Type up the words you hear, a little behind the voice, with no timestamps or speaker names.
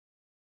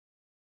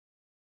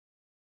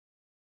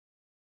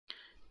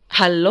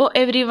Hello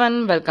everyone,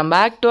 welcome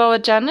back to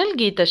our channel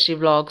Geethasri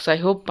vlogs. I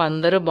hope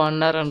అందరూ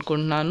బాగున్నారు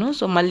అనుకుంటున్నాను.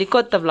 So మళ్ళీ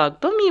కొత్త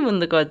వ్లాగ్తో మీ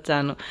ముందుకు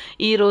వచ్చాను.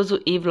 ఈరోజు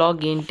ఈ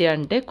వ్లాగ్ ఏంటి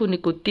అంటే కొన్ని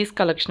కుర్తీస్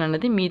కలెక్షన్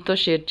అనేది మీతో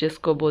షేర్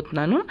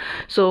చేసుకోబోతున్నాను.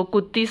 సో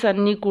కుర్తీస్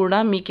అన్నీ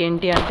కూడా మీకు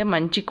ఏంటి అంటే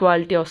మంచి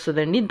క్వాలిటీ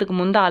వస్తుందండి.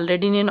 ఇంతకుముందు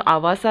ఆల్రెడీ నేను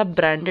అవాసా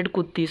బ్రాండెడ్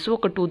కుర్తీస్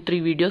ఒక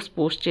 2-3 వీడియోస్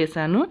పోస్ట్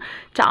చేశాను.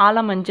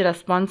 చాలా మంచి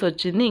రెస్పాన్స్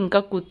వచ్చింది.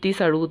 ఇంకా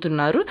కుర్తీస్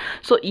అడుగుతున్నారు.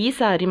 సో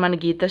ఈసారి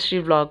మన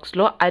గీతశ్రీ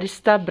వ్లాగ్స్లో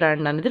అరిస్తా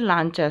బ్రాండ్ అనేది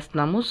లాంచ్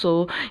చేస్తున్నాము. సో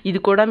ఇది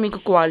కూడా మీకు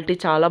క్వాలిటీ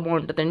చాలా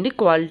బాగుంటుందండి.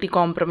 క్వాలిటీ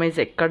కాంప్రమైజ్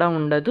ఎక్కడా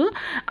ఉండదు.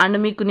 అండ్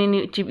మీకు నేను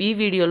ఈ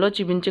వీడియోలో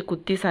చూపించే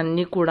కుర్తీస్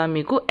అన్నీ కూడా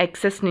మీకు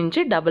XS నుంచి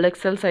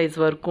XXL సైజ్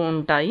వరకు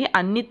ఉంటాయి.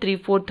 అన్నీ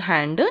 3/4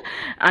 హ్యాండ్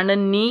అండ్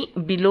నీ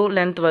బిలో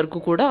లెంత్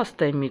వరకు కూడా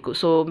వస్తాయి మీకు.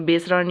 So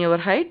based on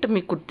your height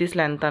me kurtis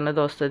length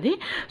అన్నది వస్తుంది.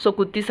 సో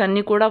కుర్తీస్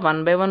అన్నీ కూడా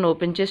 1 by 1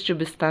 ఓపెన్ చేసి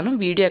చూపిస్తాను.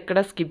 వీడియో ఎక్కడ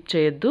స్కిప్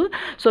చేయొద్దు.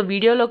 సో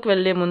వీడియోలోకి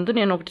వెళ్ళే ముందు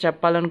నేను ఒకటి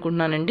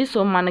చెప్పాలనుకుంటున్నానండి. సో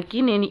మనకి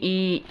నేను ఈ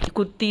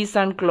కుర్తీస్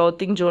అండ్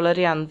క్లాతింగ్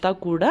జ్యువెలరీ అంతా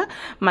కూడా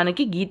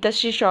మనకి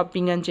గీతశ్రీ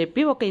షాపింగ్ అని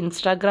చెప్పి ఒక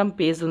ఇన్స్టాగ్రామ్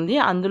పేజ్ ఉంది.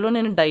 అందులో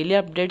నేను డైలీ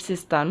అప్డేట్స్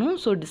ఇస్తాను.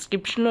 సో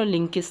డిస్క్రిప్షన్లో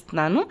లింక్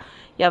ఇస్తున్నాను.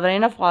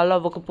 ఎవరైనా ఫాలో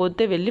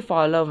అవ్వకపోతే వెళ్ళి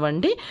ఫాలో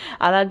అవ్వండి.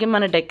 అలాగే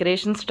మన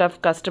డెకరేషన్ స్టఫ్,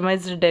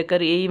 కస్టమైజ్డ్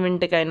డెకర్, ఏ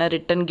ఈవెంట్కైనా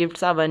రిటర్న్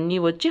గిఫ్ట్స్ అవన్నీ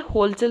వచ్చి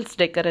హోల్సేల్స్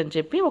డెకర్ అని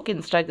చెప్పి ఒక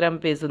ఇన్స్టాగ్రామ్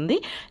పేజ్ ఉంది.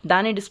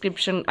 దాని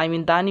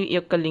దాని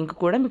యొక్క లింక్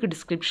కూడా మీకు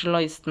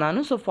డిస్క్రిప్షన్లో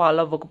ఇస్తున్నాను. సో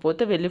ఫాలో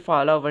అవ్వకపోతే వెళ్ళి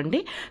ఫాలో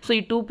అవ్వండి. సో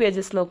ఈ 2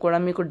 పేజెస్లో కూడా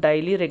మీకు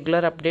డైలీ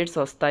రెగ్యులర్ అప్డేట్స్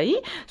వస్తాయి.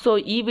 సో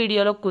ఈ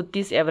వీడియోలో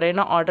కుర్తీస్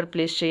ఎవరైనా ఆర్డర్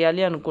ప్లేస్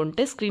చేయాలి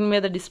అనుకుంటే స్క్రీన్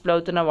మీద డిస్ప్లే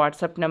అవుతున్న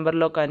వాట్సాప్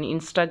నెంబర్లో కానీ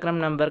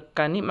ఇన్స్టాగ్రామ్ నెంబర్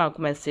కానీ మాకు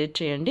మెసేజ్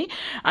చేయండి.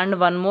 అండ్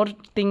వన్ మోర్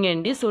థింగ్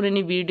ఏంటి, సో నేను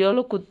ఈ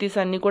వీడియోలో కుర్తీస్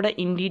అన్నీ కూడా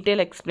ఇన్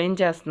డీటెయిల్ ఎక్స్ప్లెయిన్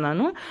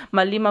చేస్తున్నాను.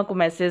 మళ్ళీ మాకు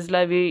మెసేజ్లో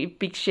అవి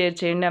పిక్స్ షేర్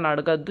చేయండి అని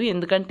అడగద్దు,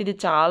 ఎందుకంటే ఇది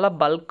చాలా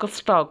బల్క్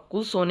స్టాక్.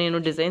 సో నేను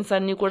డిజైన్స్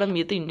అన్నీ కూడా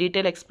మీతో ఇన్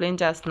డీటెయిల్ ఎక్స్ప్లెయిన్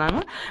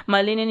చేస్తున్నాను.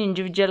 మళ్ళీ నేను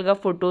ఇండివిజువల్గా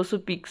ఫొటోస్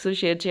పిక్స్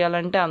షేర్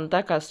చేయాలంటే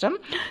అంతా కష్టం.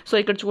 సో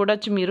ఇక్కడ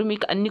చూడొచ్చు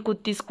మీకు అన్ని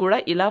కుర్తీస్ కూడా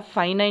ఇలా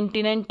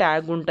 599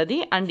 ట్యాగ్ ఉంటుంది.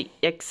 అండ్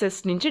XS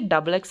నుంచి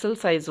XXL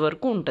సైజ్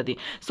వరకు ఉంటుంది.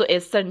 సో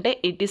S అంటే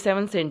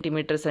 87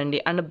 సెంటీమీటర్స్ అండి.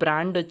 అండ్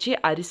బ్రాండ్ వచ్చి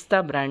అరిస్తా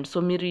బ్రాండ్. సో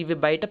మీరు ఇవి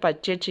బయట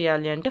పర్చేజ్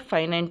చేయాలి అంటే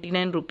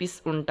 599 రూపీస్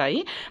ఉంటాయి.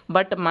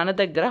 బట్ మన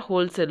దగ్గర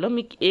హోల్సేల్లో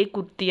మీకు ఏ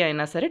కుర్తీ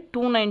అయినా సరే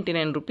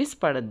 299 రూపీస్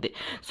పడుద్ది.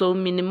 సో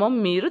మినిమం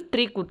మీరు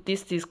 3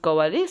 కుర్తీస్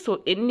తీసుకోవాలి. సో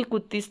ఎన్ని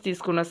కుర్తీస్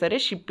తీసుకున్నా సరే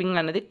షిప్పింగ్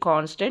అనేది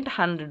కాన్స్టెంట్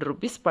 100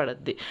 రూపీస్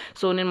పడుద్ది.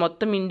 సో నేను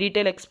మొత్తం ఇన్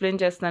డీటెయిల్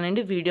ఎక్స్ప్లెయిన్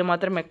చేస్తానండి. వీడియో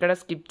మాత్రం ఎక్కడ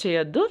స్కిప్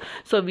చేయొద్దు.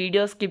 సో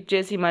వీడియో స్కిప్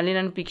చేసి మళ్ళీ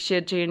నన్ను పిక్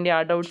షేర్ చేయండి, ఆ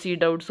డౌట్స్ ఈ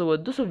డౌట్స్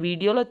వద్దు. సో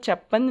వీడియోలో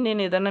చెప్పండి,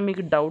 నేను ఏదైనా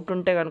మీకు డౌట్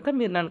ఉంటే కనుక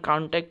మీరు నన్ను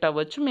కాంటాక్ట్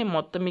అవ్వచ్చు. మేము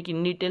మొత్తం మీకు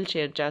ఇన్ డీటెయిల్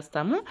షేర్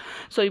చేస్తాము.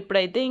 సో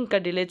ఇప్పుడైతే ఇంకా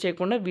డిలే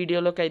చేయకుండా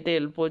వీడియోలోకి అయితే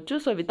వెళ్ళిపోవచ్చు.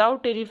 So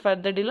without any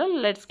further delay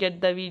let's get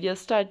the video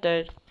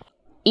started.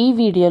 ఈ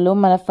వీడియోలో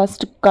మన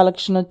ఫస్ట్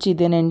కలెక్షన్ వచ్చి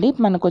ఇదేనండి.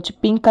 మనకు వచ్చి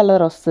పింక్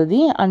కలర్ వస్తుంది.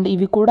 అండ్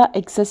ఇవి కూడా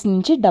XS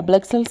నుంచి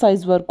XXL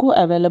సైజ్ వరకు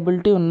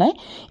అవైలబిలిటీ ఉన్నాయి.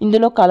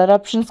 ఇందులో కలర్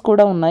ఆప్షన్స్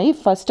కూడా ఉన్నాయి.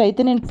 ఫస్ట్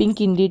అయితే నేను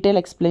పింక్ ఇన్ డీటెయిల్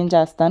ఎక్స్ప్లెయిన్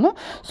చేస్తాను.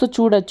 సో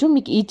చూడొచ్చు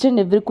మీకు ఈచ్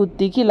అండ్ ఎవ్రీ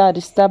కుర్తీకి ఇలా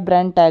అరిస్తా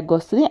బ్రాండ్ ట్యాగ్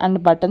వస్తుంది. అండ్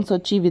బటన్స్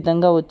వచ్చి ఈ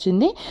విధంగా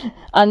వచ్చింది.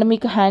 అండ్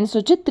మీకు హ్యాండ్స్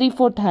వచ్చి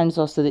 3/4 హ్యాండ్స్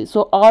వస్తుంది.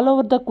 So all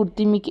over the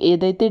kurti మీకు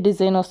ఏదైతే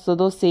డిజైన్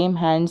వస్తుందో సేమ్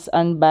హ్యాండ్స్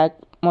అండ్ బ్యాక్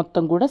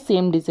మొత్తం కూడా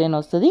సేమ్ డిజైన్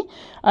వస్తుంది.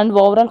 అండ్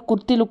ఓవరాల్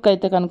కుర్తీ లుక్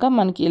అయితే కనుక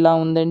మనకి ఇలా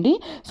ఉందండి.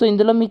 సో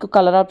ఇందులో మీకు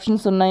కలర్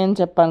ఆప్షన్స్ ఉన్నాయని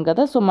చెప్పాను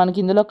కదా. సో మనకి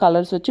ఇందులో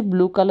కలర్స్ వచ్చి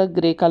బ్లూ కలర్,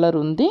 గ్రే కలర్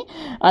ఉంది.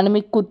 అండ్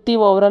మీకు కుర్తీ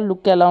ఓవరాల్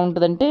లుక్ ఎలా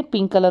ఉంటుందంటే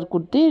పింక్ కలర్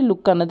కుర్తీ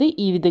లుక్ అన్నది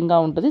ఈ విధంగా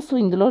ఉంటుంది. సో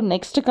ఇందులో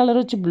నెక్స్ట్ కలర్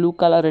వచ్చి బ్లూ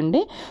కలర్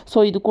అండి.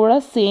 సో ఇది కూడా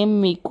సేమ్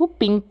మీకు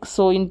pink.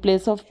 So in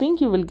place of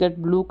pink you will get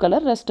blue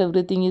colour. Rest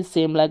everything is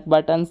same like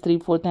buttons,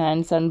 3/4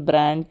 hands and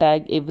brand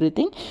tag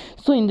everything.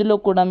 So ఇందులో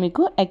కూడా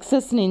మీకు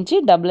XS నుంచి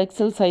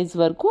XXL సైజ్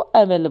వరకు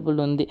అవైలబుల్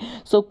ఉంది.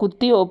 సో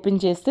కుర్తీ ఓపెన్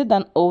చేస్తే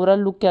దాని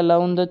ఓవరాల్ లుక్ ఎలా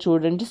ఉందో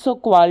చూడండి. సో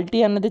క్వాలిటీ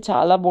అన్నది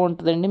చాలా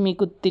బాగుంటుందండి.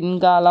 మీకు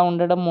థిన్గా అలా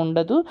ఉండడం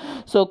ఉండదు.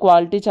 సో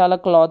క్వాలిటీ చాలా,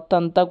 క్లాత్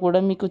అంతా కూడా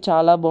మీకు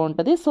చాలా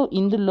బాగుంటుంది. సో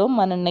ఇందులో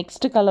మన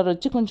నెక్స్ట్ కలర్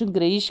వచ్చి కొంచెం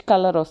గ్రేయిష్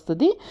కలర్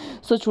వస్తుంది.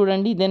 సో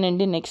చూడండి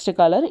ఇదేనండి నెక్స్ట్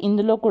కలర్.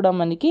 ఇందులో కూడా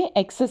మనకి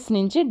XS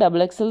నుంచి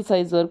XXL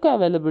సైజ్ వరకు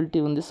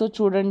అవైలబిలిటీ ఉంది. సో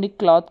చూడండి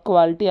క్లాత్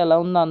క్వాలిటీ ఎలా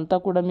ఉందో అంతా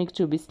కూడా మీకు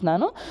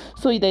చూపిస్తున్నాను.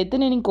 సో ఇదైతే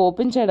నేను ఇంకా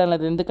ఓపెన్ చేయడం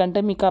లేదు, ఎందుకంటే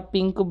మీకు ఆ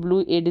పింక్, బ్లూ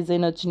ఏ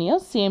డిజైన్ వచ్చినాయో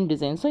సేమ్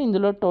డిజైన్. సో ఇందులో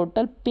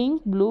total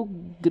pink, blue,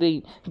 grey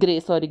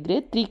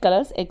 3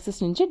 colours XS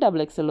నుంచి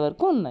XXL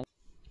వరకు ఉన్నాయి.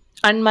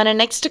 అండ్ మన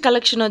నెక్స్ట్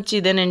కలెక్షన్ వచ్చి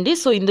ఇదేనండి.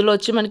 సో ఇందులో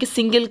వచ్చి మనకి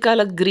సింగిల్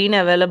కలర్ గ్రీన్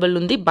అవైలబుల్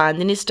ఉంది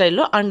బాందిని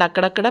స్టైల్లో. అండ్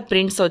అక్కడక్కడ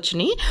ప్రింట్స్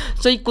వచ్చినాయి.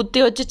 సో ఈ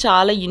కుర్తీ వచ్చి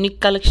చాలా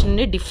యూనిక్ కలెక్షన్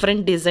అండి.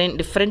 డిఫరెంట్ డిజైన్,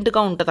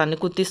 డిఫరెంట్గా ఉంటుంది అన్ని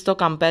కుర్తీస్తో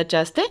కంపేర్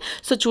చేస్తే.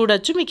 సో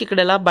చూడొచ్చు మీకు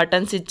ఇక్కడ ఎలా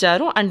బటన్స్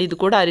ఇచ్చారు. అండ్ ఇది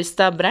కూడా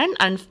అరిస్తా brand.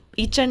 And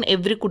each and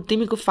every kurti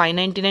మీకు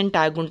 599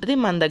 ట్యాగ్ ఉంటుంది.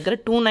 మన దగ్గర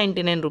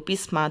 299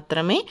 రూపీస్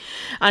మాత్రమే.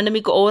 అండ్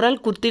మీకు ఓవరాల్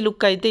కుర్తీ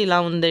లుక్ అయితే ఇలా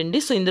ఉందండి.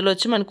 సో ఇందులో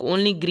వచ్చి మనకు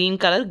ఓన్లీ గ్రీన్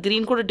కలర్,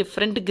 గ్రీన్ కూడా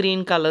డిఫరెంట్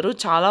గ్రీన్ కలరు,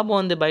 చాలా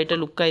బాగుంది బయట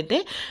లుక్ అయితే.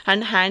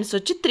 అండ్ హ్యాండ్స్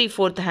వచ్చి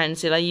 3/4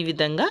 హ్యాండ్స్ ఇలా ఈ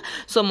విధంగా.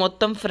 సో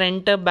మొత్తం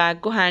ఫ్రంట్,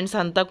 బ్యాక్, హ్యాండ్స్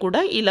అంతా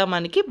కూడా ఇలా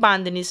మనకి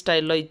బాందిని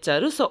స్టైల్లో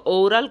ఇచ్చారు. సో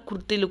ఓవరాల్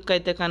కుర్తీ లుక్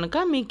అయితే కనుక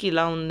మీకు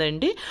ఇలా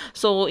ఉందండి.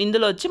 సో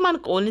ఇందులో వచ్చి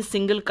మనకు ఓన్లీ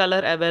సింగిల్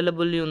కలర్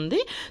అవైలబుల్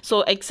ఉంది. సో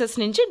XS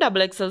నుంచి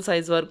XXL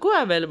సైజ్ వరకు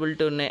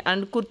అవైలబిలిటీ ఉన్నాయి.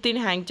 అండ్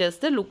కుర్తీని హ్యాంగ్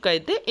చేస్తే లుక్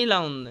అయితే ఇలా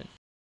ఉంది.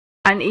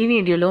 అండ్ ఈ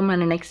వీడియోలో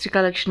మన నెక్స్ట్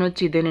కలెక్షన్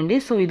వచ్చి ఇదేనండి.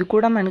 సో ఇది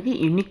కూడా మనకి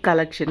యూనిక్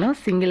కలెక్షన్,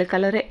 సింగిల్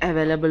కలరే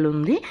అవైలబుల్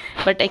ఉంది,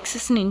 బట్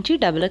ఎక్సెస్ నుంచి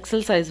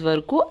XXL సైజ్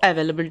వరకు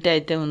అవైలబిలిటీ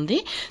అయితే ఉంది.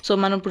 సో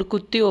మనం ఇప్పుడు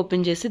కుర్తీ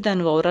ఓపెన్ చేసి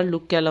దాని ఓవరాల్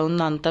లుక్ ఎలా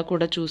ఉందో అంతా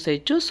కూడా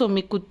చూసేయచ్చు. సో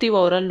మీ కుర్తీ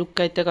ఓవరాల్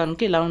లుక్ అయితే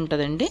కనుక ఇలా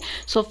ఉంటుందండి.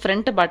 సో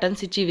ఫ్రంట్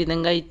బటన్స్ ఇచ్చి ఈ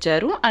విధంగా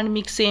ఇచ్చారు. అండ్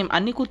మీకు సేమ్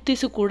అన్ని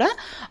కుర్తీస్ కూడా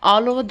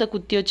ఆల్ ఓవర్ ద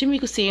కుర్తీ వచ్చి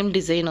మీకు సేమ్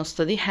డిజైన్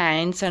వస్తుంది,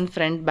 హ్యాండ్స్ అండ్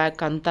ఫ్రంట్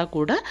బ్యాక్ అంతా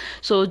కూడా.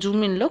 సో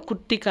జూమిన్లో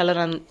కుర్తీ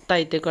కలర్ అంతా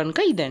అయితే కనుక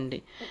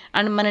ఇదండి.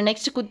 అండ్ మన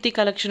నెక్స్ట్ కుర్తీ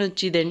కలెక్షన్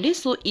వచ్చి ఇదండి.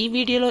 సో ఈ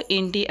వీడియోలో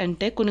ఏంటి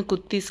అంటే కొన్ని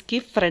కుర్తీస్కి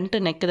ఫ్రంట్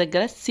నెక్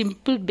దగ్గర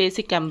సింపుల్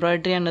బేసిక్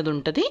ఎంబ్రాయిడరీ అన్నది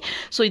ఉంటుంది.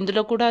 సో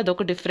ఇందులో కూడా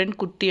అదొక డిఫరెంట్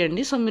కుర్తీ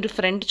అండి. సో మీరు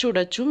ఫ్రంట్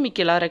చూడొచ్చు,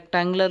 మీకు ఇలా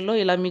రెక్టాంగులర్లో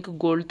ఇలా మీకు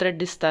గోల్డ్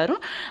థ్రెడ్ ఇస్తారు.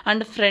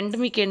 అండ్ ఫ్రంట్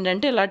మీకు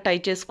ఏంటంటే ఇలా టై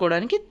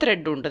చేసుకోవడానికి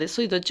థ్రెడ్ ఉంటుంది.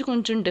 సో ఇది వచ్చి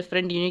కొంచెం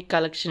డిఫరెంట్ యూనిక్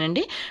కలెక్షన్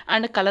అండి.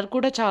 అండ్ కలర్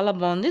కూడా చాలా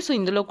బాగుంది. సో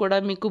ఇందులో కూడా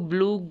మీకు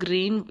blue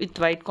green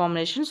with white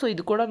combination. So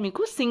ఇది కూడా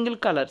మీకు single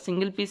colour,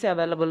 single piece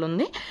available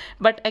ఉంది,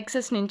 బట్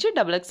ఎక్సెస్ నుంచి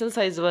XXL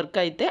సైజ్ వరకు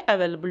అయితే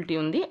అవైలబిలిటీ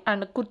ఉంది.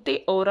 అండ్ కుర్తీ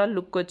ఓవరాల్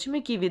లుక్ వచ్చి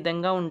మీకు ఈ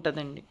విధంగా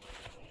ఉంటుందండి.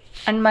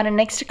 అండ్ మన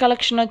నెక్స్ట్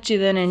కలెక్షన్ వచ్చి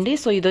ఇదేనండి.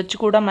 సో ఇది వచ్చి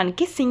కూడా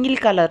మనకి సింగిల్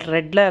కలర్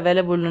రెడ్లో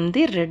అవైలబుల్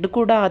ఉంది. రెడ్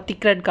కూడా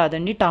థిక్ రెడ్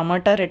కాదండి,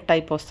 టమాటా రెడ్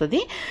టైప్ వస్తుంది.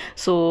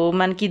 సో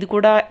మనకి ఇది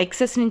కూడా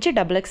ఎక్సెస్ నుంచి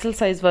XXL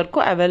సైజ్ వరకు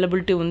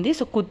అవైలబిలిటీ ఉంది.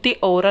 సో కుర్తీ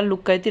ఓవరాల్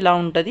లుక్ అయితే ఇలా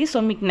ఉంటుంది. సో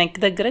మీకు నెక్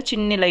దగ్గర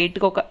చిన్ని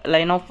లైట్గా ఒక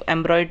లైన్ ఆఫ్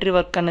ఎంబ్రాయిడరీ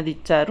వర్క్ అనేది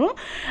ఇచ్చారు.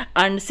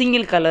 And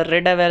single colour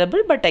red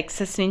available, but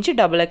excess నుంచి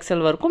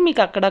XXL వరకు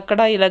మీకు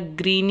అక్కడక్కడ ఇలా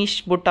గ్రీనిష్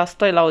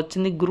బుట్టాస్తో ఇలా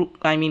వచ్చింది,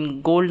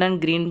 gold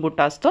and green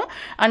బుట్టాస్తో.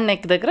 And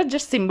neck దగ్గర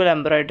జస్ట్ సింపుల్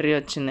ఎంబ్రాయిడరీ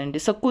వచ్చింది.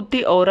 సో కుర్తీ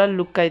ఓవరాల్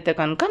లుక్ అయితే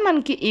కనుక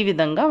మనకి ఈ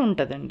విధంగా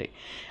ఉంటుందండి.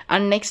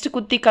 అండ్ నెక్స్ట్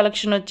కుర్తీ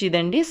కలెక్షన్ వచ్చి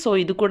ఇదండి. సో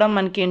ఇది కూడా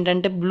మనకి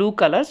ఏంటంటే blue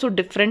colour, so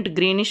different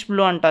greenish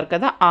blue అంటారు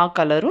కదా ఆ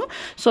కలరు.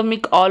 సో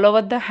మీకు all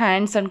over the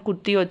hands and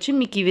kurti వచ్చి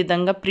మీకు ఈ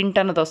విధంగా ప్రింట్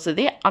అనేది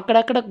వస్తుంది.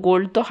 అక్కడక్కడ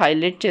గోల్డ్తో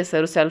హైలైట్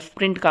చేశారు, సెల్ఫ్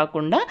ప్రింట్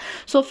కాకుండా.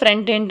 సో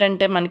ఫ్రంట్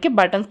ఏంటంటే మనకి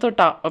బటన్స్తో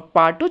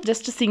పాటు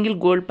జస్ట్ సింగిల్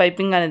గోల్డ్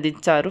పైపింగ్ అనేది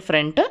ఇచ్చారు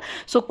front.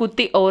 So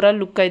kurti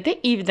overall look అయితే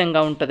ఈ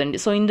విధంగా ఉంటుందండి.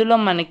 సో ఇందులో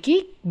మనకి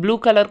బ్లూ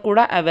కలర్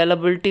కూడా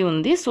అవైలబిలిటీ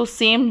ఉంది. సో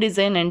సేమ్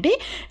డిజైన్ అండి,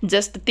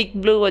 జస్ట్ థిక్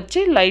బ్లూ వచ్చి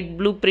light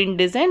blue print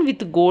design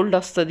with gold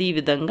వస్తుంది ఈ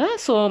విధంగా.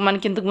 సో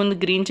మనకి ఇంతకుముందు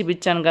గ్రీన్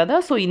చూపించాను కదా,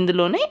 సో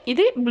ఇందులోనే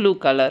ఇది బ్లూ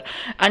కలర్.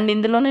 అండ్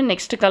ఇందులోనే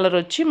నెక్స్ట్ కలర్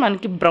వచ్చి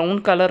మనకి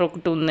బ్రౌన్ కలర్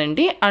ఒకటి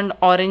ఉందండి. And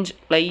orange,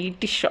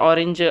 lightish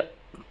orange,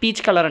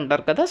 peach colour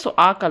అంటారు కదా, సో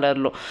ఆ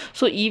కలర్లో.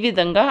 సో ఈ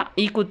విధంగా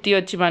ఈ కుర్తీ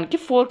వచ్చి మనకి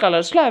 4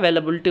 కలర్స్లో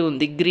అవైలబిలిటీ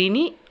ఉంది.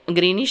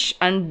 Greenish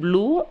and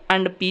blue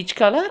and peach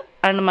colour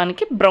and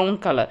మనకి బ్రౌన్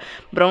కలర్,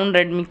 బ్రౌన్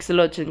రెడ్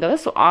మిక్స్లో వచ్చింది కదా,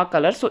 సో ఆ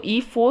కలర్. సో ఈ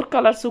 4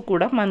 కలర్స్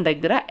కూడా మన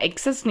దగ్గర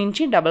ఎక్సెస్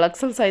నుంచి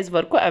XXL సైజ్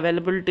వరకు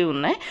అవైలబిలిటీ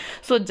ఉన్నాయి.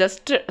 So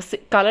just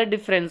colour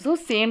difference,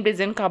 same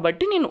design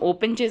కాబట్టి నేను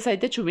ఓపెన్ చేసి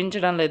అయితే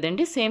చూపించడం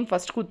లేదండి. సేమ్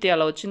ఫస్ట్ కుర్తీ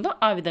ఎలా వచ్చిందో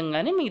ఆ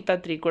విధంగానే మిగతా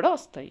 3 కూడా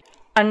వస్తాయి.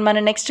 అండ్ మన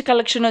నెక్స్ట్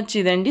కలెక్షన్ వచ్చి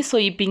ఇదండి. సో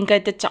ఈ పింక్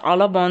అయితే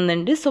చాలా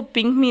బాగుందండి. సో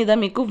పింక్ మీద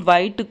మీకు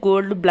వైట్,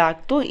 గోల్డ్,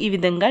 బ్లాక్తో ఈ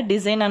విధంగా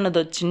డిజైన్ అన్నది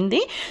వచ్చింది.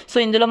 సో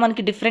ఇందులో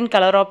మనకి డిఫరెంట్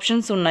కలర్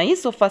ఆప్షన్స్ ఉన్నాయి.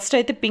 సో ఫస్ట్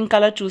అయితే పింక్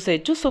కలర్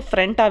చూసేయచ్చు. సో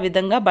ఫ్రంట్ ఆ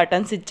విధంగా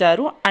బటన్స్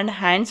ఇచ్చారు. అండ్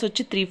హ్యాండ్స్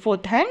వచ్చి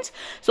 3/4 hands.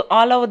 So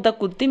all over the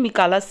kurti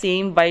మీకు అలా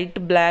సేమ్ వైట్,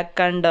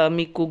 బ్లాక్ అండ్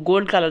మీకు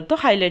గోల్డ్ కలర్తో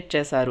హైలైట్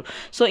చేశారు.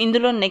 సో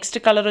ఇందులో నెక్స్ట్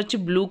కలర్ వచ్చి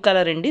బ్లూ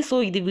కలర్ అండి.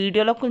 సో ఇది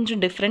వీడియోలో కొంచెం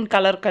డిఫరెంట్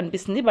కలర్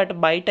కనిపిస్తుంది, బట్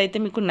బయట అయితే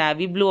మీకు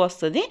నావీ బ్లూ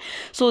వస్తుంది.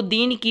 సో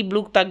దీనికి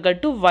బ్లూకి తగ్గట్టు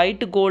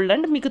వైట్, గోల్డ్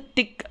అండ్ మీకు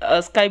థిక్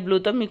స్కై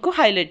బ్లూతో మీకు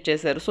హైలైట్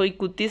చేశారు. సో ఈ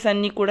కుర్తీస్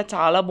అన్నీ కూడా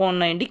చాలా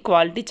బాగున్నాయండి.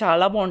 క్వాలిటీ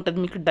చాలా బాగుంటుంది.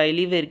 మీకు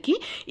డైలీ వేర్కి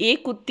ఏ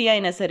కుర్తీ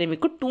అయినా సరే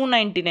మీకు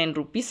 299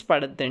 రూపీస్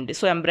పడుతుందండి.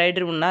 సో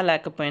ఎంబ్రాయిడరీ ఉన్నా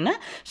లేకపోయినా.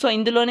 సో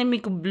ఇందులోనే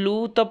మీకు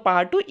బ్లూతో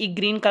పాటు ఈ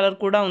గ్రీన్ కలర్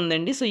కూడా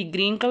ఉందండి. సో ఈ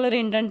గ్రీన్ కలర్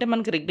ఏంటంటే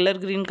మనకి రెగ్యులర్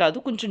గ్రీన్ కాదు,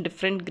 కొంచెం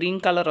డిఫరెంట్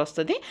గ్రీన్ కలర్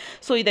వస్తుంది.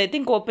 సో ఇదైతే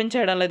ఇంక ఓపెన్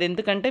చేయడం లేదు,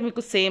 ఎందుకంటే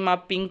మీకు సేమ్ ఆ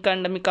పింక్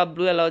అండ్ మీకు ఆ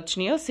బ్లూ ఎలా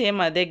వచ్చినాయో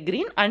సేమ్ అదే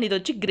గ్రీన్. అండ్ ఇది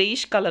వచ్చి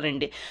గ్రేయిష్ కలర్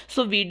అండి.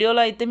 సో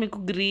వీడియోలో అయితే మీకు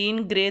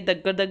గ్రీన్, గ్రే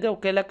దగ్గర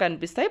ఒకేలా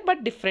కనిపిస్తాయి,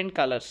 బట్ డిఫరెంట్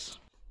కలర్స్.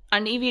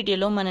 అండ్ ఈ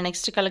వీడియోలో మన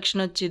నెక్స్ట్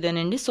కలెక్షన్ వచ్చి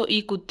ఇదేనండి. సో ఈ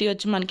కుర్తీ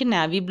వచ్చి మనకి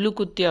నావీ బ్లూ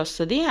కుర్తీ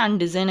వస్తుంది. అండ్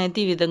డిజైన్ అయితే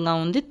ఈ విధంగా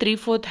ఉంది,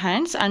 3/4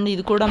 హ్యాండ్స్. అండ్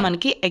ఇది కూడా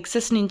మనకి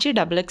ఎక్సెస్ నుంచి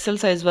XXL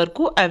సైజ్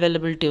వరకు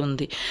అవైలబిలిటీ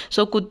ఉంది.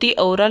 సో కుర్తీ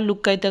ఓవరాల్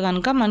లుక్ అయితే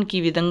కనుక మనకి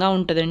ఈ విధంగా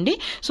ఉంటుందండి.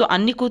 సో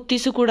అన్ని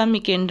కుర్తీస్ కూడా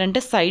మీకు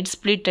ఏంటంటే సైడ్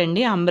స్ప్లిట్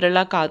అండి,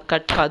 అంబ్రెలా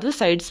కట్ కాదు,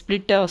 సైడ్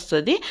స్ప్లిట్టే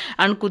వస్తుంది.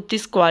 అండ్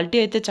కుర్తీస్ క్వాలిటీ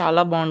అయితే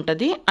చాలా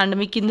బాగుంటుంది. అండ్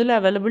మీకు ఇందులో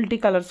అవైలబిలిటీ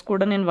కలర్స్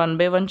కూడా నేను 1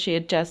 by 1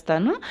 షేర్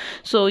చేస్తాను.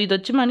 సో ఇది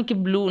వచ్చి మనకి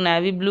బ్లూ,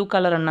 నావీ బ్లూ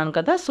కలర్ అన్నాను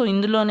కదా, సో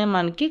ఇందులోనే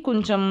మనకి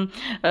కొంచెం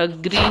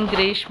గ్రీన్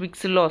గ్రేష్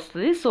మిక్స్లో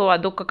వస్తుంది. సో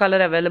అదొక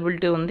కలర్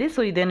అవైలబిలిటీ ఉంది. సో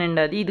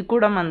ఇదేనండి అది. ఇది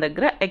కూడా మన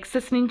దగ్గర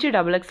ఎక్సెస్ నుంచి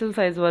XXL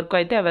సైజ్ వరకు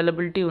అయితే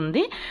అవైలబిలిటీ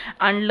ఉంది.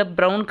 అండ్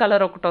బ్రౌన్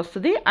కలర్ ఒకటి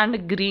వస్తుంది అండ్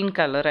గ్రీన్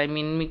కలర్,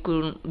 మీకు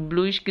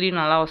బ్లూయిష్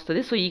గ్రీన్ అలా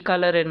వస్తుంది. సో ఈ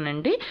కలర్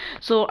ఏనండి.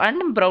 సో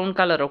అండ్ బ్రౌన్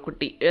కలర్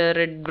ఒకటి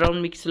రెడ్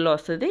బ్రౌన్ మిక్స్లో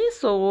వస్తుంది.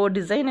 సో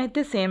డిజైన్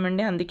అయితే సేమ్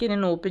అండి, అందుకే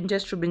నేను ఓపెన్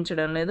చేసి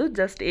చూపించడం లేదు.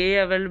 జస్ట్ ఏ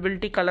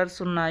అవైలబిలిటీ కలర్స్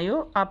ఉన్నాయో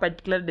ఆ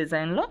పర్టికులర్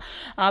డిజైన్లో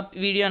ఆ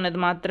వీడియో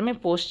అనేది మాత్రమే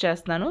పోస్ట్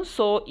చేస్తున్నాను.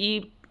 సో ఈ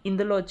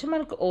ఇందులో వచ్చి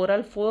మనకు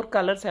ఓవరాల్ 4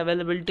 కలర్స్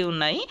అవైలబిలిటీ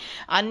ఉన్నాయి.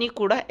 అన్నీ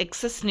కూడా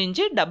ఎక్సెస్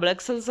నుంచి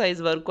XXL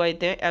సైజ్ వరకు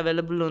అయితే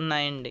అవైలబుల్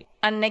ఉన్నాయండి.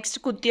 And next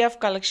kurti of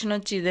collection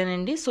వచ్చి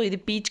ఇదేనండి. సో ఇది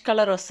పీచ్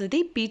కలర్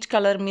వస్తుంది. పీచ్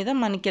కలర్ మీద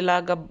మనకి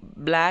ఇలాగ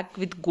బ్లాక్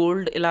విత్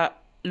గోల్డ్ ఇలా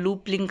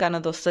లూప్ లింక్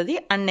అన్నది వస్తుంది.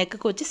 అండ్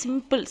నెక్కి వచ్చి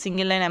సింపుల్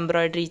సింగిల్ లైన్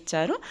ఎంబ్రాయిడరీ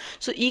ఇచ్చారు.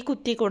 సో ఈ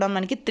కుర్తీ కూడా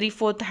మనకి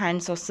 3/4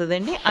 హ్యాండ్స్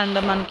వస్తుందండి. అండ్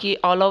మనకి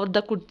ఆల్ ఓవర్ ద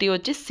కుర్తీ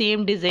వచ్చి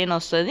సేమ్ డిజైన్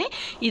వస్తుంది.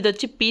 ఇది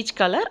వచ్చి పీచ్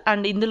కలర్.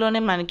 అండ్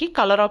ఇందులోనే మనకి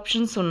కలర్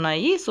ఆప్షన్స్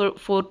ఉన్నాయి. సో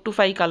 4 to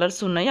 5 కలర్స్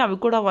ఉన్నాయి. అవి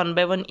కూడా 1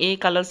 by 1 ఏ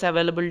కలర్స్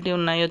అవైలబిలిటీ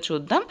ఉన్నాయో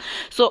చూద్దాం.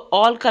 సో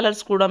ఆల్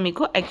కలర్స్ కూడా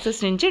మీకు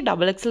ఎక్సెస్ నుంచి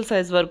XXL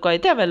సైజ్ వరకు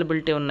అయితే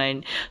అవైలబిలిటీ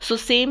ఉన్నాయండి. సో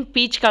సేమ్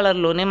పీచ్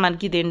కలర్లోనే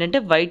మనకి ఇది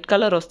ఏంటంటే వైట్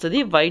కలర్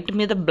వస్తుంది. వైట్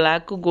మీద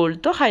బ్లాక్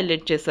గోల్డ్తో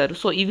హైలైట్ చేశారు.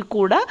 సో ఇవి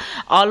కూడా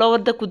ఆల్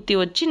ఓవర్ ద కుర్తీ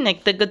వచ్చి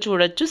నెక్ దగ్గర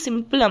చూడొచ్చు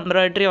సింపుల్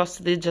ఎంబ్రాయిడరీ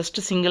వస్తుంది. Just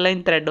single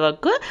line thread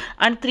work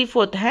and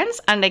 3/4 hands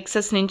and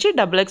excess నుంచి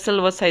XXL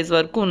సైజ్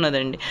వరకు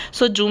ఉన్నదండి.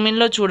 సో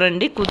జూమిన్లో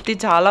చూడండి కుర్తీ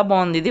చాలా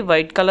బాగుంది. ఇది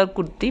వైట్ కలర్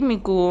కుర్తీ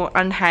మీకు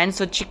అండ్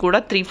హ్యాండ్స్ వచ్చి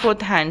కూడా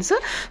 3/4 hands.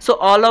 So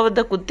all over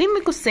the kurti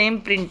మీకు సేమ్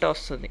ప్రింట్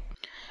వస్తుంది.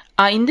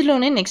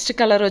 ఇందులోనే నెక్స్ట్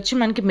కలర్ వచ్చి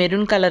మనకి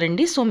మెరూన్ కలర్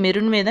అండి. సో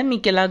మెరూన్ మీద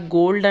మీకు ఇలా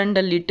gold and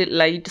little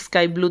light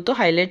sky బ్లూతో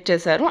highlight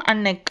చేశారు.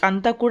 అండ్ నెక్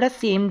అంతా కూడా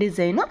సేమ్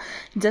డిజైన్.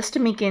 జస్ట్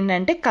మీకు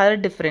ఏంటంటే colour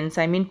difference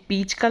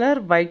peach colour,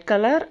 white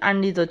colour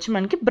and ఇది వచ్చి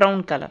మనకి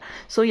బ్రౌన్ కలర్.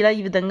 సో ఇలా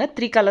ఈ విధంగా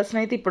 3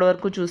 కలర్స్ని అయితే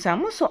ఇప్పటివరకు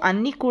చూసాము. సో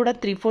అన్నీ కూడా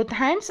 3/4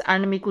 హ్యాండ్స్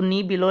అండ్ మీకు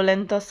నీ బిలో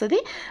లెంత్ వస్తుంది.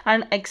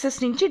 అండ్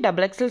ఎక్సెస్ నుంచి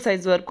XXL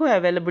సైజ్ వరకు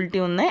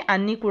అవైలబిలిటీ ఉన్నాయి.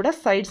 అన్నీ కూడా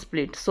సైడ్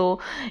స్ప్లిట్. సో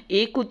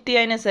ఏ కుర్తీ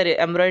అయినా సరే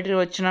ఎంబ్రాయిడరీ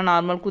వచ్చిన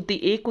నార్మల్ కుర్తీ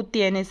ఏ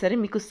కుర్తీ అయినా సరే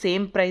మీకు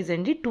సేమ్ ప్రైస్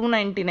అండి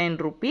 299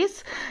 రూపీస్.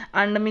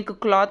 అండ్ మీకు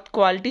క్లాత్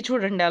క్వాలిటీ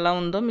చూడండి ఎలా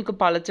ఉందో. మీకు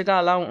పలచగా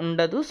అలా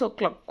ఉండదు. సో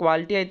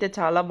క్వాలిటీ అయితే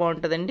చాలా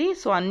బాగుంటుందండి.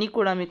 సో అన్నీ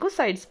కూడా మీకు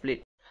సైడ్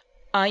స్ప్లిట్.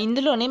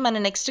 ఇందులోనే మన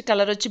నెక్స్ట్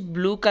కలర్ వచ్చి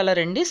బ్లూ కలర్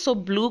అండి. సో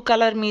బ్లూ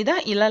కలర్ మీద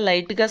ఇలా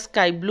లైట్గా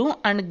స్కై బ్లూ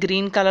అండ్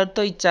గ్రీన్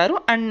కలర్తో ఇచ్చారు.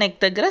 అండ్ నెక్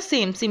దగ్గర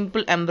same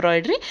simple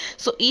embroidery.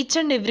 So each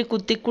and every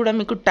కుర్తీకి కూడా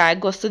మీకు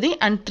ట్యాగ్ వస్తుంది.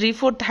 అండ్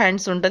 3/4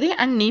 హ్యాండ్స్ ఉంటుంది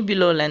అండ్ నీ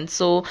బిలో లెంత్.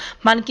 సో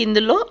మనకి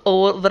ఇందులో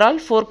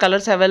ఓవరాల్ 4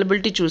 కలర్స్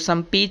అవైలబిలిటీ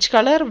చూసాం. Peach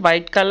colour,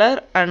 white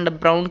colour and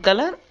brown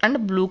colour and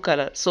blue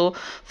colour. So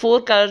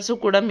 4 colours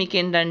కూడా మీకు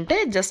ఏంటంటే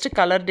just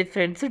colour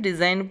difference,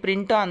 design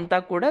print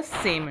అంతా కూడా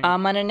సేమ్.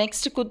 మన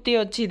నెక్స్ట్ కుర్తీ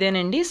వచ్చి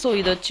ఇదేనండి. సో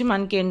ఇది వచ్చి మనకి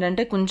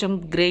ఏంటంటే కొంచెం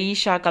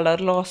గ్రేయిష్ ఆ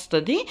కలర్లో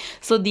వస్తుంది.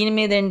 సో దీని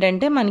మీద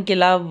ఏంటంటే మనకి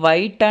ఇలా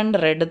వైట్ అండ్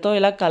రెడ్తో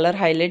ఇలా కలర్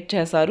హైలైట్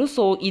చేశారు.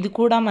 సో ఇది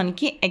కూడా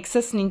మనకి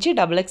ఎక్సెస్ నుంచి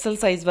XXL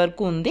సైజ్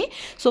వరకు ఉంది.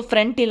 సో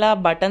ఫ్రంట్ ఇలా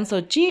బటన్స్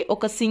వచ్చి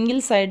ఒక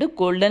సింగిల్ సైడ్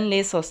గోల్డెన్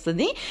లేస్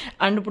వస్తుంది.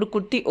 అండ్ ఇప్పుడు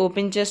కుర్తీ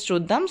ఓపెన్ చేసి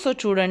చూద్దాం. సో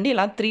చూడండి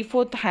ఇలా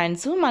 3/4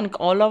 హ్యాండ్స్ మనకి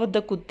all over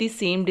the kurti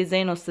same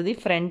design వస్తుంది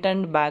ఫ్రంట్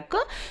అండ్ బ్యాక్.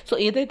 సో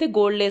ఏదైతే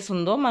గోల్డ్ లేస్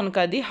ఉందో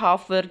మనకు అది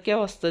హాఫ్ వరకే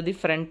వస్తుంది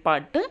front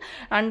part.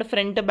 And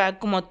front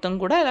back మొత్తం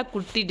కూడా ఇలా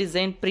కుర్తీ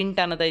డిజైన్ ప్రింట్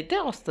అన్నది అయితే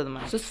వస్తుంది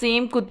మనకి. సో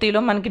సేమ్ కుర్తీలో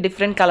మనకి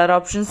డిఫరెంట్ కలర్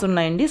ఆప్షన్స్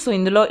ఉన్నాయండి. సో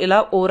ఇందులో ఇలా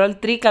ఓవరాల్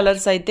 3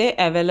 కలర్స్ అయితే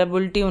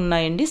అవైలబిలిటీ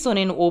ఉన్నాయండి. సో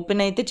నేను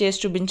ఓపెన్ అయితే చేసి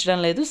చూపించడం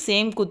లేదు.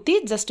 సేమ్ కుర్తీ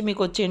జస్ట్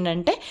మీకు వచ్చి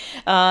ఏంటంటే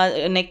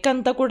నెక్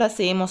అంతా కూడా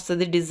సేమ్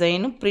వస్తుంది.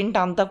 డిజైన్ ప్రింట్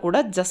అంతా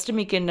కూడా జస్ట్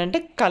మీకు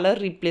ఏంటంటే కలర్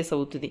రీప్లేస్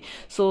అవుతుంది.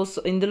 సో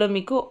ఇందులో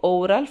మీకు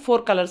ఓవరాల్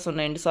 4 కలర్స్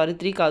ఉన్నాయండి. సారీ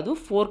 3 కాదు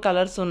 4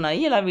 కలర్స్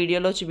ఉన్నాయి ఇలా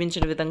వీడియోలో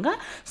చూపించిన విధంగా.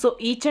 So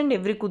each and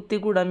every kurti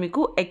కూడా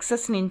మీకు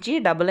ఎక్సెస్ నుంచి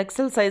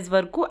XXL సైజ్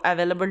వరకు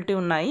అవైలబిలిటీ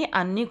ఉన్నాయి.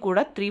 అన్నీ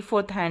కూడా 3/4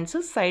 హ్యాండ్స్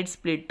సైడ్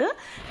స్ప్లిట్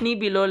నీ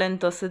బిలో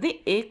లెంత్ వస్తుంది.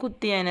 ఏ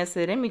కుర్తీ అయినా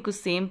సరే మీకు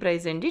సేమ్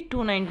ప్రైస్ అండి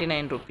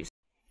 299 రూపీస్.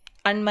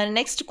 అండ్ మరి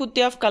నెక్స్ట్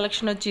కుర్తీ ఆఫ్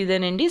కలెక్షన్ వచ్చి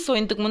ఇదేనండి. సో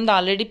ఇంతకుముందు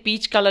ఆల్రెడీ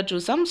పీచ్ కలర్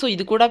చూసాం. సో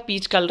ఇది కూడా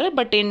పీచ్ కలర్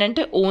బట్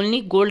ఏంటంటే ఓన్లీ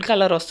గోల్డ్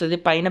కలర్ వస్తుంది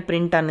పైన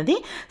ప్రింట్ అనేది.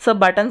 సో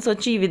బటన్స్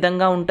వచ్చి ఈ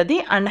విధంగా ఉంటుంది.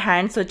 అండ్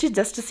హ్యాండ్స్ వచ్చి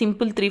జస్ట్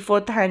సింపుల్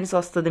 3/4 హ్యాండ్స్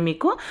వస్తుంది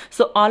మీకు.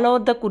 So all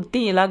over the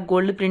kurti ఇలా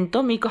గోల్డ్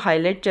ప్రింట్తో మీకు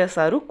హైలైట్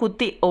చేశారు.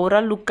 కుర్తీ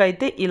ఓవరాల్ లుక్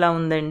అయితే ఇలా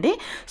ఉందండి.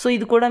 సో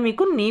ఇది కూడా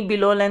మీకు నీ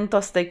బిలో లెంత్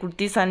వస్తాయి.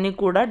 కుర్తీస్ అన్నీ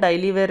కూడా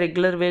డైలీ వేర్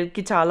రెగ్యులర్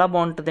వేర్కి చాలా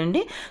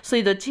బాగుంటుందండి. సో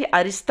ఇది వచ్చి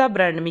అరిస్తా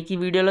బ్రాండ్. మీకు ఈ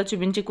వీడియోలో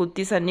చూపించే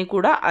కుర్తీస్ అన్నీ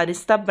కూడా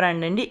అరిస్తా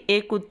బ్రాండ్ అండి. ఏ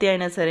కుర్తీ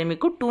అయినా సరే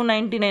మీకు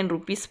 299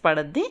 రూపీస్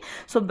పడద్ది.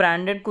 సో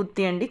బ్రాండెడ్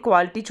కుర్తీ అండి.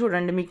 క్వాలిటీ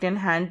చూడండి మీకు నేను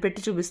హ్యాండ్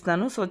పెట్టి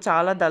చూపిస్తాను. సో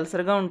చాలా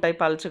దలసరిగా ఉంటాయి,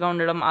 పలచగా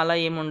ఉండడం అలా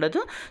ఏముండదు.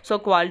 సో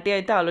క్వాలిటీ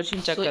అయితే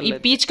ఆలోచించక్కర్లేదు. ఈ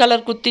పీచ్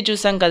కలర్ కుర్తీ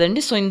చూసాం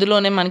కదండి. సో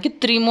ఇందులోనే మనకి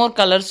 3 more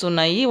కలర్స్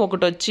ఉన్నాయి.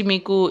 ఒకటి వచ్చి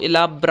మీకు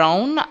ఇలా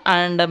బ్రౌన్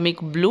అండ్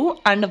మీకు blue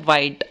and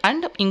white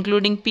and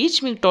including peach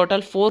మీకు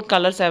టోటల్ 4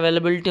 కలర్స్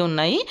అవైలబిలిటీ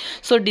ఉన్నాయి.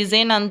 సో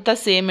డిజైన్ అంతా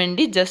సేమ్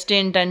అండి. జస్ట్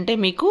ఏంటంటే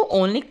మీకు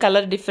ఓన్లీ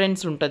కలర్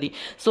డిఫరెన్స్ ఉంటుంది.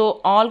 సో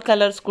ఆల్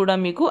కలర్స్ కూడా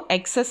మీకు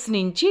ఎక్సెస్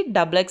నుంచి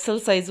XXL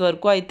సైజ్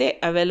వరకు అయితే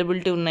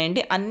అవైలబిలిటీ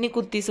ఉన్నాయండి. అన్ని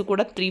కుర్తీస్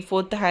కూడా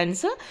 3/4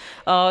 హ్యాండ్స్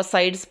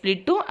సైడ్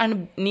స్ప్లిట్ అండ్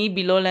నీ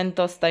బిలో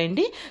లెంత్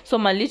వస్తాయండి. సో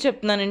మళ్ళీ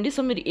చెప్తున్నానండి.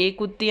 సో మీరు ఏ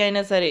కుర్తీ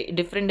అయినా సరే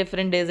డిఫరెంట్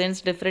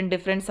డిజైన్స్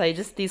డిఫరెంట్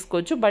సైజెస్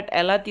తీసుకోవచ్చు. బట్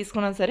ఎలా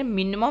తీసుకున్నా సరే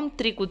మినిమం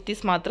 3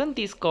 కుర్తీస్ మాత్రం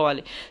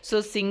తీసుకోవాలి. సో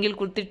సింగిల్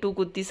కుర్తీ 2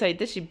 కుర్తీస్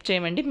అయితే షిప్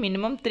చేయమండి.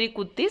 మినిమం 3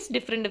 కుర్తీస్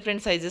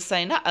డిఫరెంట్ సైజెస్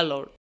అయినా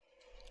అలౌడ్.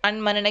 అండ్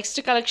మన నెక్స్ట్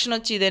కలెక్షన్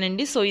వచ్చి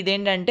ఇదేనండి. సో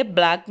ఇదేంటంటే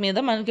బ్లాక్ మీద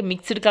మనకి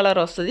మిక్స్డ్ కలర్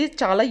వస్తుంది.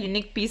 చాలా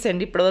యూనిక్ పీస్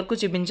అండి ఇప్పటివరకు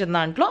చూపించిన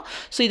దాంట్లో.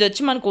 సో ఇది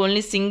వచ్చి మనకు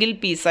only single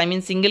piece, I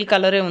mean single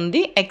కలరే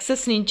ఉంది.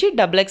 ఎక్సెస్ నుంచి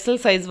XXL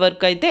సైజ్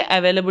వరకు అయితే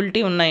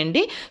అవైలబిలిటీ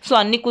ఉన్నాయండి. సో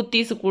అన్ని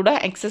కుర్తీస్ కూడా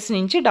ఎక్సెస్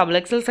నుంచి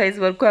XXL సైజ్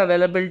వరకు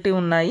అవైలబిలిటీ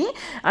ఉన్నాయి.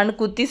 అండ్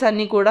కుర్తీస్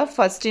అన్నీ కూడా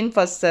first in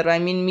first serve, I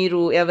mean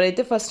మీరు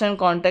ఎవరైతే ఫస్ట్ టైం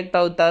కాంటాక్ట్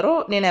అవుతారో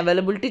నేను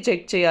అవైలబిలిటీ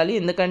చెక్ చేయాలి.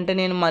 ఎందుకంటే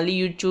నేను మళ్ళీ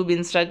యూట్యూబ్,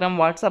 ఇన్స్టాగ్రామ్,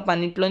 వాట్సాప్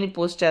అన్నింటిలోని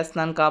పోస్ట్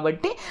చేస్తున్నాను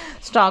కాబట్టి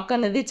స్టాక్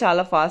అనేది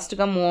చాలా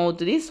ఫాస్ట్గా మూవ్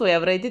అవుతుంది. సో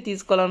ఎవరైతే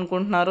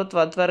తీసుకోవాలనుకుంటున్నారో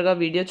త్వరగా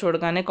వీడియో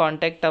చూడగానే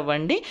కాంటాక్ట్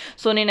అవ్వండి.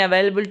 సో నేను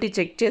అవైలబిలిటీ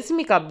చెక్ చేసి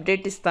మీకు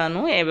అప్డేట్ ఇస్తాను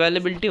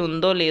అవైలబిలిటీ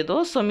ఉందో లేదో.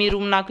 సో మీరు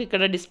నాకు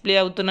ఇక్కడ డిస్ప్లే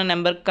అవుతున్న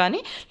నెంబర్కి కానీ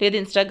లేదా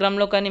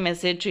ఇన్స్టాగ్రామ్లో కానీ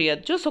మెసేజ్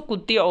చేయొచ్చు. సో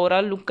కుర్తీ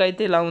ఓవరాల్ లుక్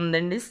అయితే ఇలా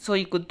ఉందండి. సో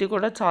ఈ కుర్తీ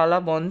కూడా చాలా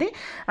బాగుంది.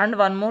 అండ్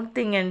వన్ మోర్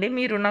థింగ్ అండి,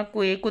 మీరు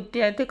నాకు ఏ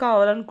కుర్తీ అయితే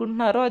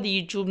కావాలనుకుంటున్నారో అది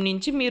యూట్యూబ్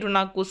నుంచి మీరు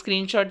నాకు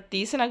స్క్రీన్ షాట్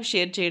తీసి నాకు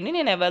షేర్ చేయండి.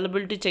 నేను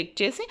అవైలబిలిటీ చెక్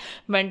చేసి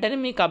వెంటనే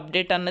మీకు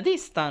అప్డేట్ అన్నది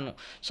ఇస్తాను.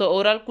 సో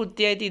ఓవరాల్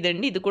కుర్తీ అయితే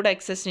ఇదండి. ఇది కూడా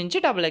ఎక్సెస్ నుంచి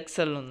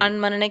XXL ఉంది. అండ్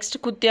మన నెక్స్ట్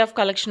కుర్తీ ఆఫ్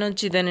కలెక్షన్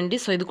వచ్చి ఇదేనండి.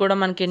 సో ఇది కూడా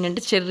మనకి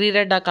ఏంటంటే చెర్రీ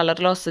రెడ్ ఆ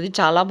కలర్లో వస్తుంది.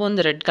 చాలా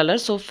బాగుంది రెడ్ కలర్.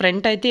 సో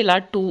ఫ్రంట్ అయితే ఇలా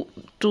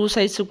టూ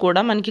సైడ్స్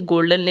కూడా మనకి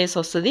గోల్డెన్ లేస్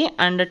వస్తుంది.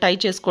 అండ్ టై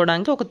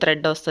చేసుకోవడానికి ఒక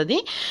థ్రెడ్ వస్తుంది.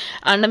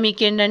 అండ్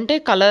మీకు ఏంటంటే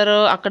కలర్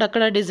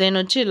అక్కడక్కడ డిజైన్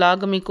వచ్చి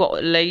ఇలాగ మీకు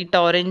light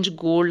orange,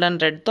 gold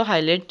and రెడ్తో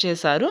highlight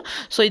చేశారు.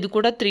 సో ఇది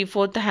కూడా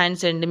 3/4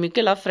 హ్యాండ్స్ అండి. మీకు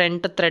ఇలా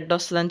ఫ్రంట్ థ్రెడ్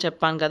వస్తుందని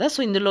చెప్పాను కదా.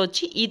 సో ఇందులో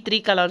వచ్చి ఈ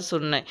 3 కలర్స్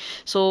ఉన్నాయి.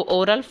 సో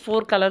ఓవరాల్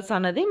 4 కలర్స్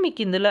అనేది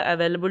మీకు ఇందులో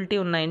అవైలబిలిటీ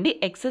ఉన్నాయండి.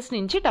 ఎక్సెస్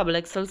నుంచి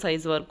XXL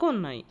సైజ్ వరకు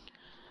ఉన్నాయి.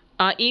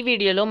 ఈ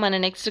వీడియోలో మన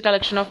నెక్స్ట్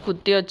కలెక్షన్ ఆఫ్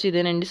కుర్తీ వచ్చి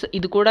ఇదేనండి. సో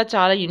ఇది కూడా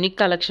చాలా యూనిక్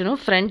కలెక్షన్.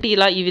 ఫ్రంట్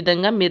ఇలా ఈ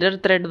విధంగా మిర్రర్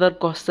థ్రెడ్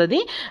వర్క్ వస్తుంది.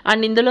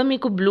 అండ్ ఇందులో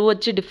మీకు బ్లూ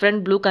వచ్చి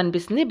డిఫరెంట్ బ్లూ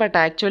కనిపిస్తుంది. బట్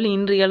యాక్చువల్లీ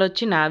ఇన్ రియల్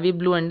వచ్చి నావీ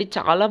బ్లూ అండి.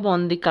 చాలా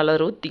బాగుంది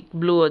కలరు. థిక్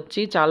బ్లూ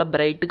వచ్చి చాలా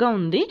బ్రైట్గా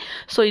ఉంది.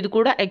 సో ఇది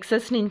కూడా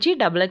ఎక్సెస్ నుంచి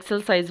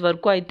XXL సైజ్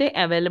వరకు అయితే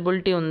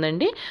అవైలబిలిటీ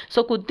ఉందండి.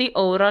 సో కుర్తీ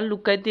ఓవరాల్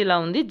లుక్ అయితే ఇలా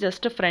ఉంది.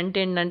 జస్ట్ ఫ్రంట్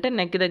ఏంటంటే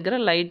నెక్ దగ్గర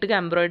లైట్గా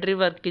ఎంబ్రాయిడరీ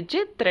వర్క్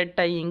ఇచ్చి థ్రెడ్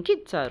టైయింగ్కి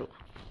ఇచ్చారు.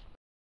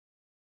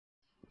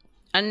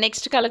 అండ్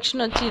నెక్స్ట్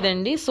కలెక్షన్ వచ్చి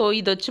ఇదండి. సో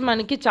ఇది వచ్చి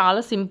మనకి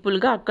చాలా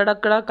సింపుల్గా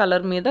అక్కడక్కడ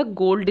కలర్ మీద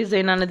గోల్డ్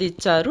డిజైన్ అనేది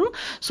ఇచ్చారు.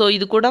 సో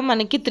ఇది కూడా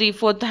మనకి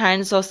 3/4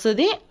 హ్యాండ్స్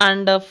వస్తుంది.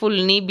 అండ్ ఫుల్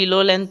నీ బిలో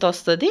లెంత్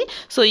వస్తుంది.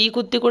 సో ఈ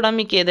కుర్తీ కూడా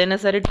మీకు ఏదైనా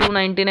సరే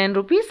 299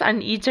 rupees.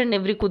 And each and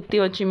every kurti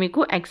వచ్చి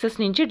మీకు ఎక్సెస్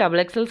నుంచి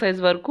XXL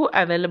సైజ్ వరకు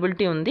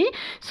అవైలబిలిటీ ఉంది.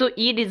 సో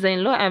ఈ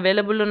డిజైన్లో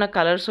అవైలబుల్ ఉన్న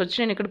కలర్స్ వచ్చి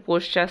నేను ఇక్కడ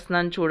పోస్ట్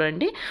చేస్తున్నాను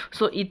చూడండి.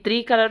 సో ఈ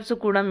 3 కలర్స్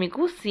కూడా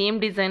మీకు సేమ్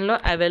డిజైన్లో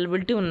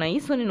అవైలబిలిటీ ఉన్నాయి.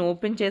 సో నేను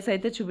ఓపెన్ చేసి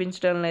అయితే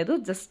చూపించడం లేదు,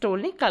 just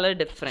only colour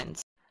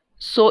difference.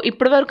 So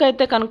ఇప్పటి వరకు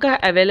అయితే కనుక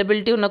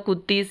అవైలబిలిటీ ఉన్న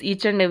kurtis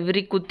each and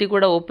every kurti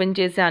కూడా ఓపెన్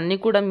చేసి అన్నీ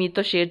కూడా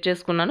మీతో షేర్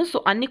చేసుకున్నాను. సో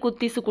అన్ని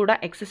కుర్తీస్ కూడా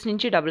ఎక్సెస్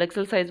నుంచి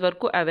XXL సైజ్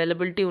వరకు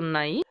అవైలబిలిటీ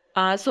ఉన్నాయి.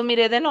 సో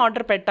మీరు ఏదైనా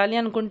ఆర్డర్ పెట్టాలి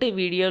అనుకుంటే ఈ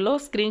వీడియోలో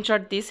స్క్రీన్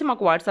షాట్ తీసి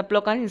మాకు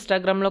వాట్సాప్లో కానీ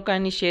ఇన్స్టాగ్రామ్లో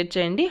కానీ షేర్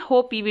చేయండి.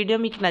 హోప్ ఈ వీడియో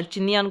మీకు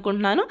నచ్చింది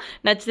అనుకుంటున్నాను.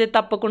 నచ్చితే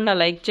తప్పకుండా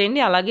లైక్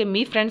చేయండి. అలాగే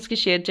మీ ఫ్రెండ్స్కి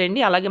షేర్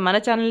చేయండి. అలాగే మన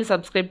ఛానల్ని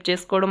సబ్స్క్రైబ్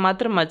చేసుకోవడం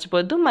మాత్రం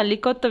మర్చిపోద్దు. మళ్ళీ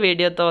కొత్త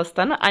వీడియోతో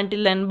వస్తాను.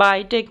 Until then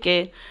bye, take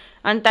care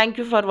and thank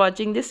you for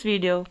watching this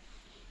video.